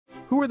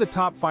Who are the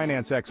top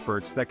finance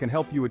experts that can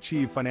help you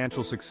achieve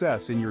financial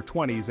success in your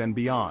 20s and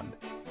beyond?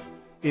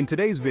 In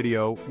today's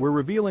video, we're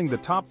revealing the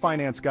top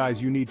finance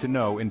guys you need to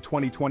know in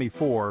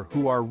 2024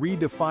 who are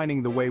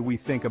redefining the way we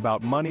think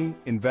about money,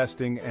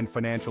 investing, and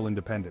financial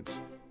independence.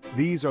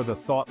 These are the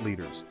thought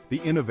leaders, the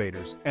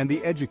innovators, and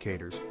the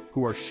educators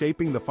who are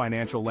shaping the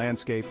financial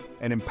landscape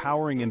and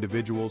empowering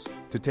individuals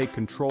to take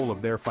control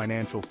of their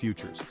financial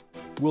futures.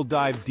 We'll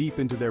dive deep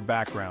into their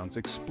backgrounds,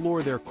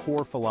 explore their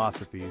core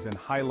philosophies, and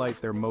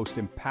highlight their most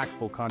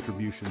impactful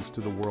contributions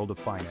to the world of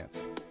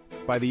finance.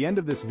 By the end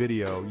of this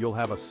video, you'll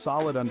have a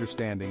solid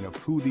understanding of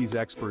who these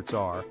experts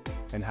are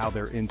and how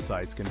their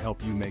insights can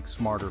help you make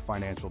smarter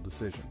financial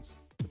decisions.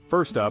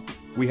 First up,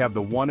 we have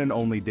the one and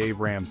only Dave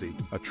Ramsey,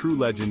 a true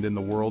legend in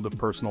the world of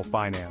personal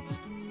finance.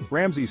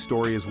 Ramsey's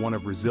story is one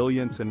of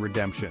resilience and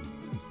redemption.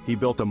 He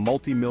built a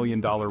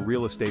multi-million-dollar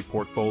real estate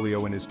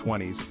portfolio in his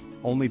 20s,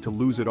 only to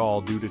lose it all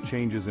due to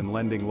changes in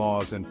lending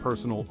laws and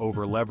personal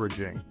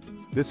over-leveraging.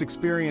 This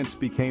experience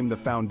became the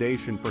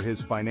foundation for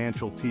his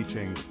financial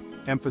teaching,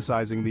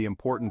 emphasizing the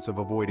importance of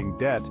avoiding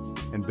debt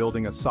and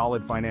building a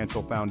solid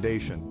financial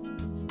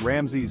foundation.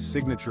 Ramsey's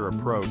signature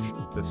approach,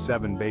 the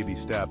 7 baby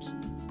steps,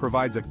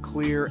 provides a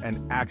clear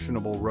and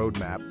actionable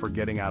roadmap for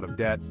getting out of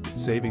debt,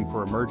 saving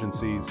for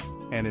emergencies,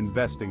 and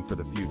investing for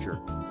the future.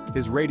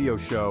 His radio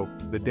show,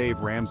 The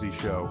Dave Ramsey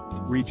Show,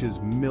 reaches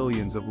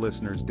millions of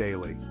listeners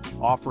daily,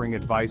 offering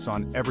advice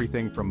on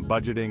everything from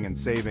budgeting and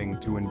saving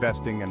to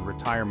investing and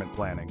retirement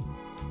planning.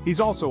 He's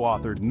also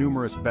authored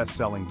numerous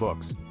best-selling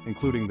books,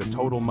 including The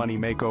Total Money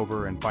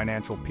Makeover and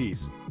Financial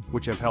Peace,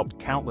 which have helped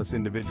countless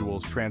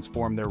individuals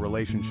transform their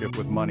relationship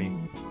with money.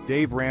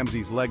 Dave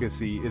Ramsey's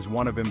legacy is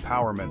one of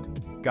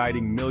empowerment,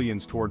 guiding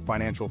millions toward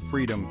financial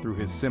freedom through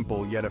his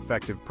simple yet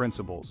effective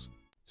principles.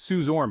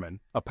 Suze Orman,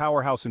 a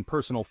powerhouse in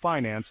personal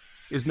finance,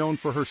 is known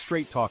for her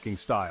straight-talking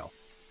style.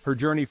 Her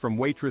journey from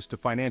waitress to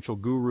financial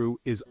guru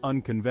is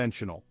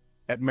unconventional.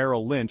 At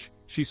Merrill Lynch,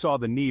 she saw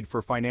the need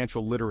for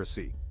financial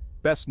literacy.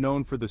 Best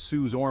known for the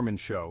Suze Orman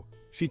Show,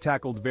 she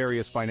tackled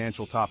various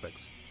financial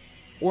topics.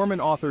 Orman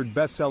authored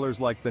bestsellers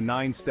like The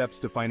 9 Steps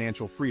to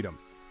Financial Freedom.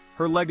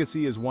 Her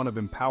legacy is one of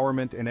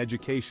empowerment and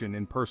education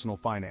in personal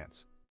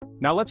finance.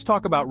 Now let's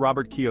talk about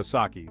Robert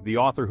Kiyosaki, the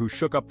author who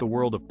shook up the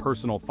world of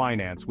personal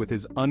finance with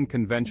his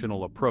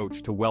unconventional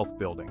approach to wealth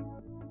building.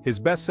 His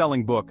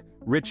best-selling book,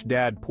 Rich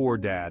Dad, Poor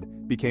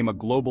Dad, became a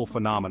global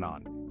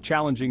phenomenon,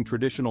 challenging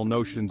traditional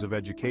notions of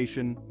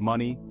education,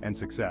 money, and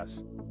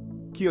success.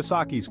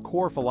 Kiyosaki's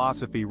core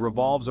philosophy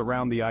revolves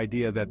around the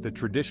idea that the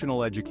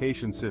traditional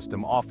education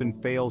system often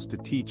fails to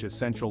teach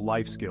essential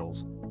life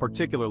skills,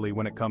 particularly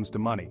when it comes to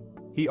money.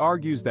 He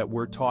argues that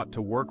we're taught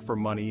to work for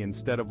money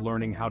instead of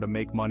learning how to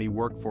make money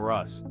work for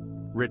us.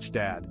 Rich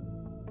Dad.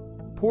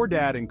 Poor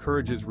Dad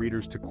encourages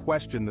readers to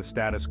question the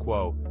status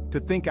quo,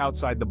 to think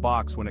outside the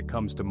box when it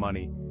comes to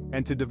money,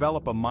 and to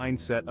develop a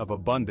mindset of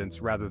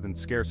abundance rather than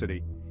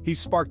scarcity. He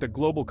sparked a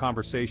global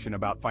conversation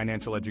about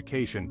financial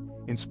education,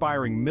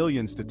 inspiring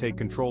millions to take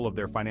control of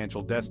their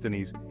financial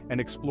destinies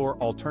and explore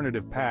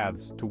alternative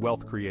paths to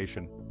wealth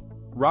creation.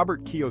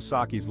 Robert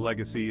Kiyosaki's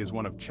legacy is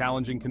one of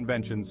challenging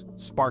conventions,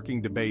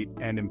 sparking debate,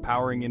 and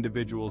empowering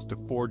individuals to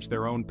forge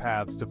their own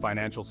paths to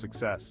financial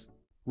success.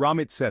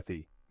 Ramit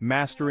Sethi,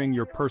 Mastering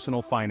Your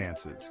Personal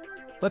Finances.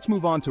 Let's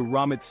move on to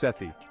Ramit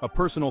Sethi, a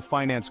personal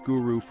finance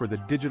guru for the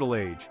digital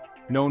age,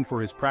 known for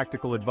his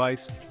practical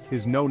advice,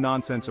 his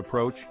no-nonsense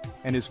approach,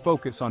 and his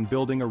focus on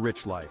building a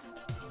rich life.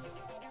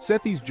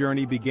 Sethi's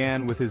journey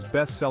began with his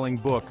best-selling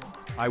book,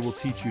 I Will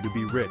Teach You to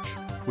Be Rich,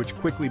 which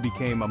quickly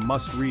became a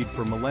must-read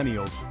for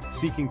millennials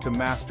seeking to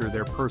master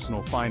their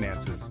personal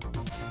finances.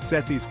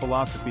 Sethi's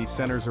philosophy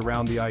centers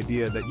around the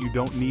idea that you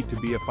don't need to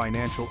be a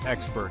financial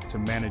expert to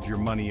manage your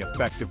money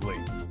effectively.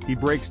 He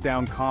breaks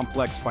down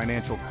complex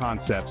financial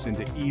concepts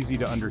into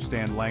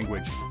easy-to-understand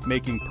language,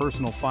 making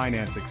personal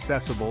finance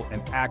accessible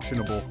and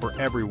actionable for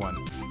everyone.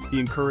 He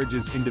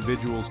encourages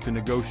individuals to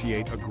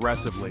negotiate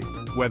aggressively,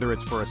 whether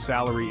it's for a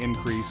salary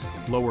increase,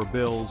 lower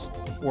bills,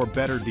 or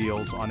better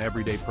deals on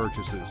everyday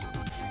purchases.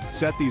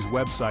 Sethi's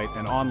website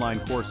and online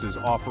courses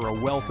offer a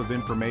wealth of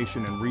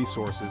information and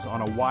resources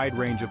on a wide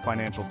range of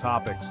financial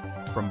topics,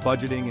 from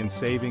budgeting and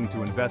saving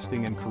to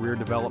investing and career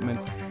development.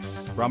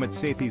 Ramit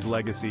Sethi's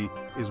legacy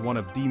is one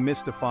of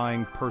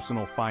demystifying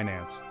personal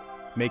finance,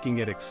 making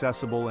it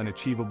accessible and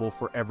achievable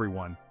for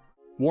everyone.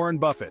 Warren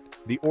Buffett,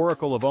 the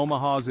Oracle of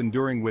Omaha's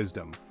enduring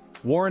wisdom.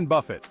 Warren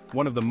Buffett,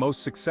 one of the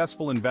most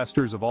successful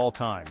investors of all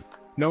time.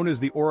 Known as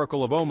the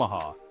Oracle of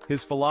Omaha,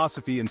 his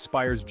philosophy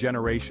inspires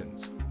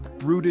generations.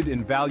 Rooted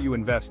in value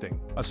investing,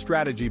 a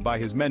strategy by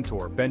his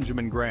mentor,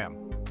 Benjamin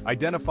Graham,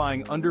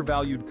 identifying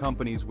undervalued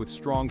companies with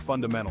strong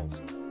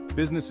fundamentals,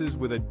 businesses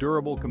with a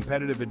durable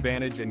competitive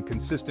advantage and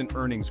consistent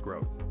earnings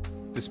growth.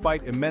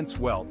 Despite immense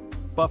wealth,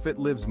 Buffett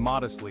lives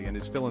modestly and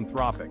is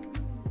philanthropic,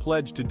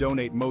 pledged to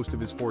donate most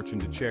of his fortune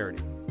to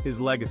charity. His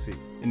legacy,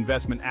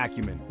 investment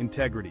acumen,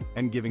 integrity,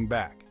 and giving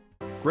back.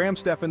 Graham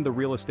Stephan, the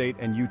real estate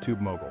and YouTube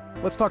mogul.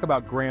 Let's talk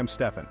about Graham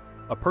Stephan,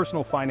 a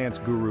personal finance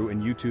guru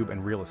in YouTube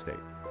and real estate.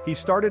 He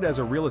started as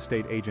a real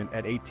estate agent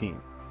at 18,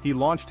 He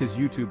launched his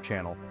YouTube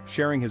channel,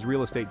 sharing his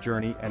real estate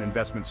journey and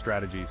investment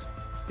strategies.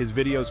 His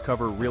videos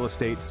cover real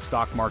estate,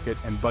 stock market,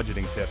 and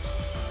budgeting tips.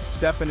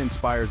 Stefan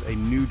inspires a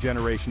new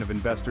generation of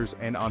investors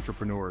and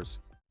entrepreneurs.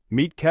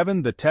 Meet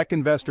Kevin, the tech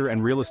investor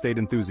and real estate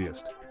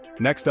enthusiast.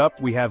 Next up,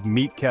 we have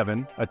Meet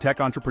Kevin, a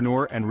tech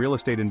entrepreneur and real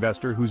estate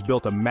investor who's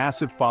built a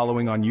massive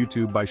following on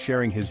YouTube by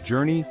sharing his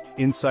journey,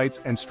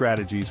 insights, and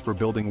strategies for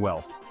building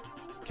wealth.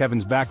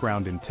 Kevin's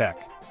background in tech,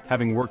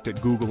 having worked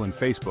at Google and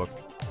Facebook,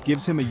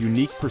 gives him a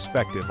unique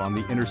perspective on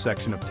the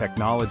intersection of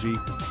technology,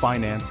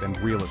 finance, and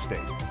real estate.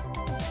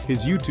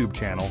 His YouTube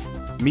channel,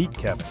 Meet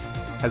Kevin,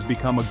 has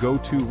become a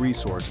go-to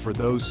resource for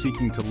those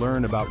seeking to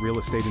learn about real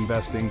estate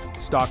investing,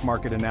 stock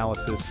market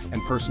analysis,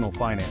 and personal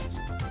finance.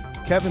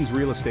 Kevin's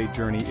real estate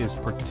journey is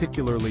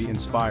particularly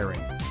inspiring.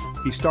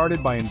 He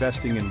started by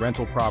investing in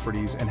rental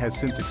properties and has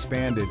since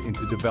expanded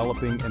into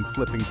developing and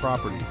flipping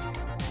properties.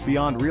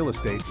 Beyond real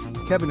estate,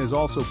 Kevin is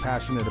also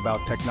passionate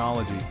about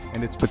technology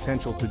and its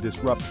potential to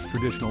disrupt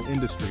traditional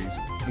industries,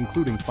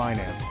 including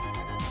finance.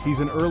 He's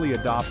an early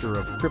adopter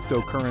of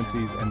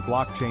cryptocurrencies and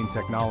blockchain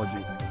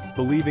technology,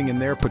 believing in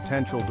their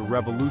potential to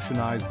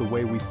revolutionize the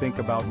way we think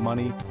about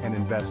money and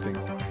investing.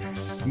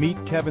 Meet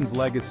Kevin's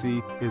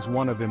legacy is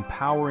one of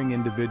empowering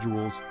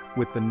individuals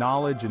with the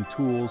knowledge and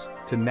tools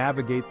to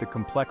navigate the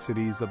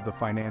complexities of the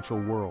financial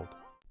world.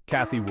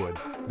 Cathie Wood,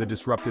 the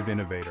disruptive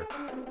innovator.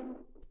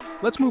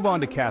 Let's move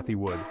on to Cathie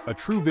Wood, a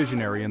true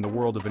visionary in the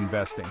world of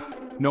investing,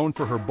 known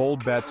for her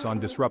bold bets on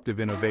disruptive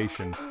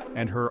innovation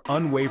and her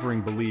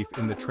unwavering belief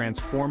in the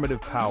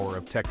transformative power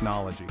of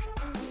technology.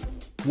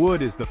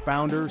 Wood is the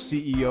founder,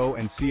 CEO,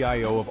 and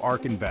CIO of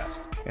ARK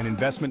Invest, an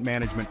investment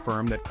management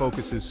firm that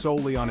focuses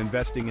solely on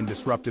investing in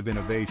disruptive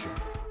innovation.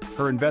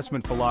 Her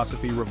investment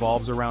philosophy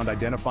revolves around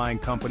identifying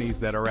companies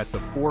that are at the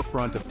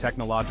forefront of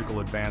technological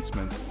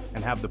advancements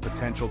and have the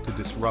potential to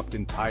disrupt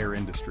entire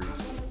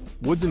industries.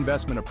 Wood's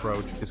investment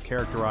approach is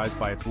characterized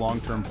by its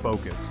long-term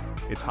focus,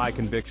 its high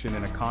conviction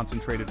in a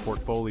concentrated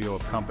portfolio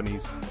of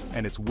companies,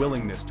 and its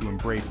willingness to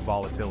embrace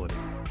volatility.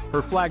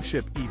 Her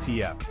flagship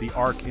ETF, the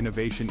ARK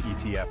Innovation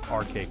ETF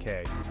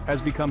 (RKK),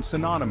 has become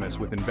synonymous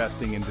with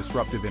investing in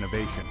disruptive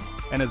innovation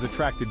and has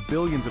attracted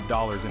billions of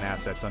dollars in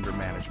assets under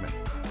management.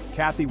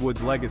 Cathie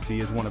Wood's legacy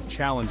is one of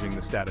challenging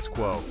the status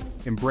quo,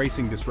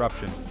 embracing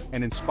disruption,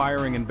 and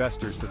inspiring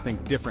investors to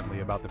think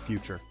differently about the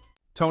future.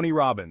 Tony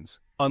Robbins,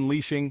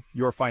 unleashing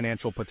your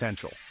financial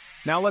potential.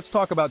 Now let's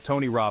talk about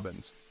Tony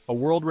Robbins, a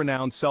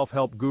world-renowned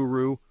self-help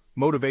guru,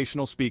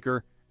 motivational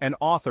speaker, and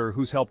author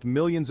who's helped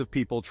millions of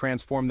people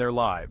transform their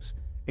lives,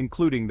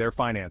 including their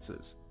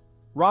finances.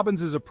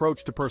 Robbins'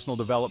 approach to personal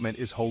development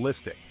is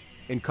holistic,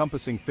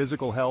 encompassing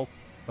physical health,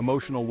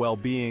 emotional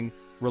well-being,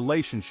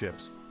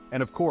 relationships,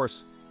 and of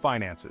course,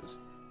 finances.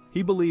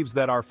 He believes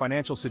that our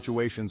financial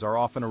situations are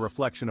often a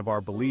reflection of our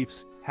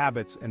beliefs,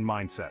 habits, and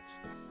mindsets.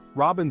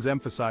 Robbins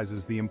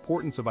emphasizes the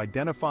importance of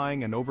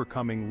identifying and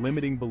overcoming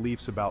limiting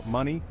beliefs about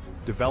money,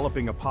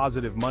 developing a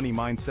positive money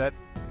mindset,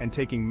 and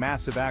taking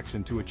massive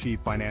action to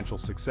achieve financial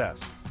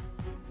success.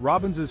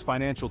 Robbins'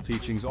 financial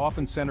teachings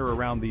often center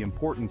around the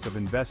importance of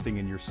investing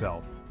in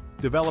yourself,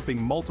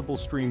 developing multiple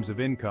streams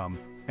of income,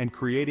 and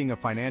creating a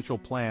financial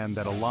plan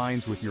that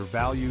aligns with your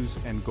values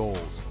and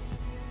goals.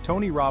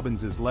 Tony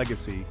Robbins'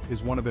 legacy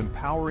is one of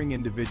empowering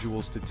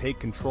individuals to take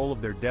control of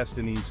their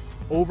destinies,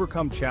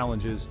 overcome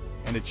challenges,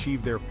 and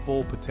achieve their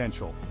full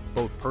potential,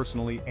 both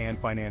personally and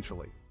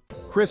financially.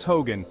 Chris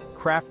Hogan,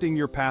 crafting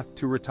your path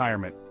to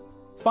retirement.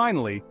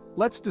 Finally,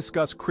 let's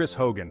discuss Chris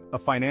Hogan, a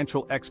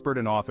financial expert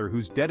and author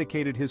who's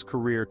dedicated his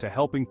career to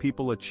helping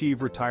people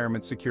achieve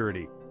retirement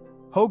security.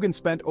 Hogan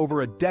spent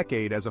over a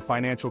decade as a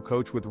financial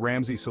coach with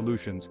Ramsey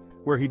Solutions,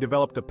 where he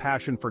developed a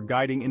passion for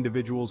guiding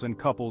individuals and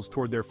couples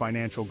toward their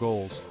financial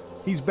goals.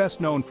 He's best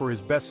known for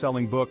his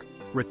best-selling book,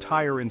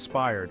 Retire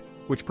Inspired,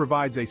 which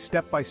provides a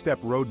step-by-step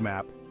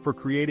roadmap for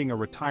creating a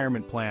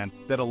retirement plan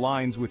that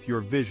aligns with your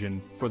vision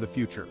for the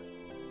future.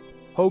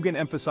 Hogan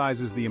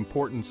emphasizes the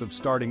importance of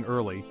starting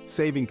early,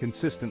 saving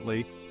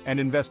consistently, and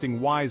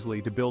investing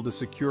wisely to build a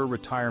secure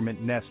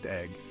retirement nest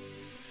egg.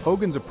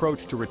 Hogan's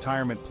approach to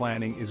retirement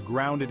planning is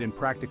grounded in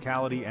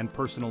practicality and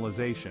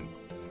personalization.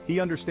 He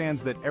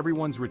understands that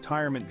everyone's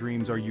retirement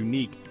dreams are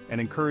unique and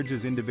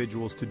encourages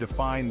individuals to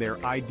define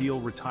their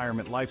ideal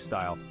retirement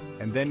lifestyle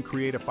and then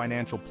create a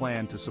financial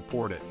plan to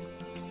support it.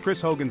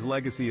 Chris Hogan's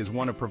legacy is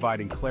one of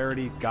providing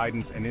clarity,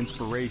 guidance, and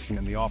inspiration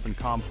in the often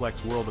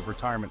complex world of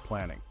retirement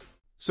planning.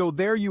 So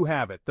there you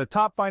have it, the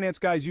top finance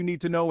guys you need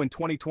to know in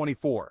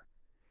 2024.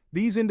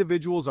 These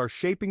individuals are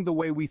shaping the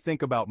way we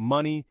think about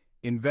money,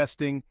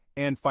 investing,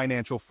 and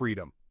financial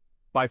freedom.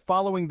 By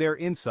following their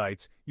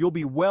insights, you'll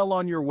be well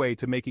on your way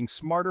to making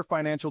smarter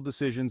financial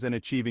decisions and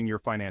achieving your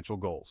financial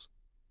goals.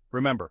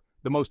 Remember,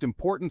 the most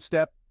important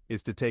step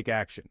is to take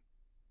action.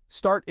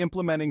 Start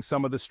implementing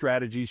some of the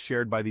strategies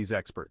shared by these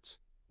experts,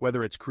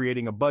 whether it's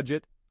creating a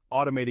budget,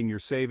 automating your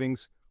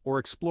savings, or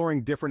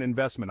exploring different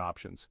investment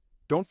options.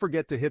 Don't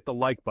forget to hit the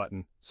like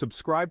button,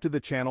 subscribe to the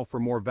channel for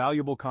more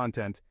valuable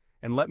content,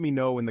 and let me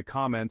know in the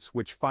comments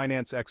which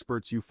finance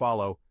experts you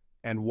follow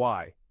and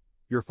why.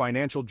 Your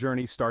financial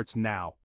journey starts now.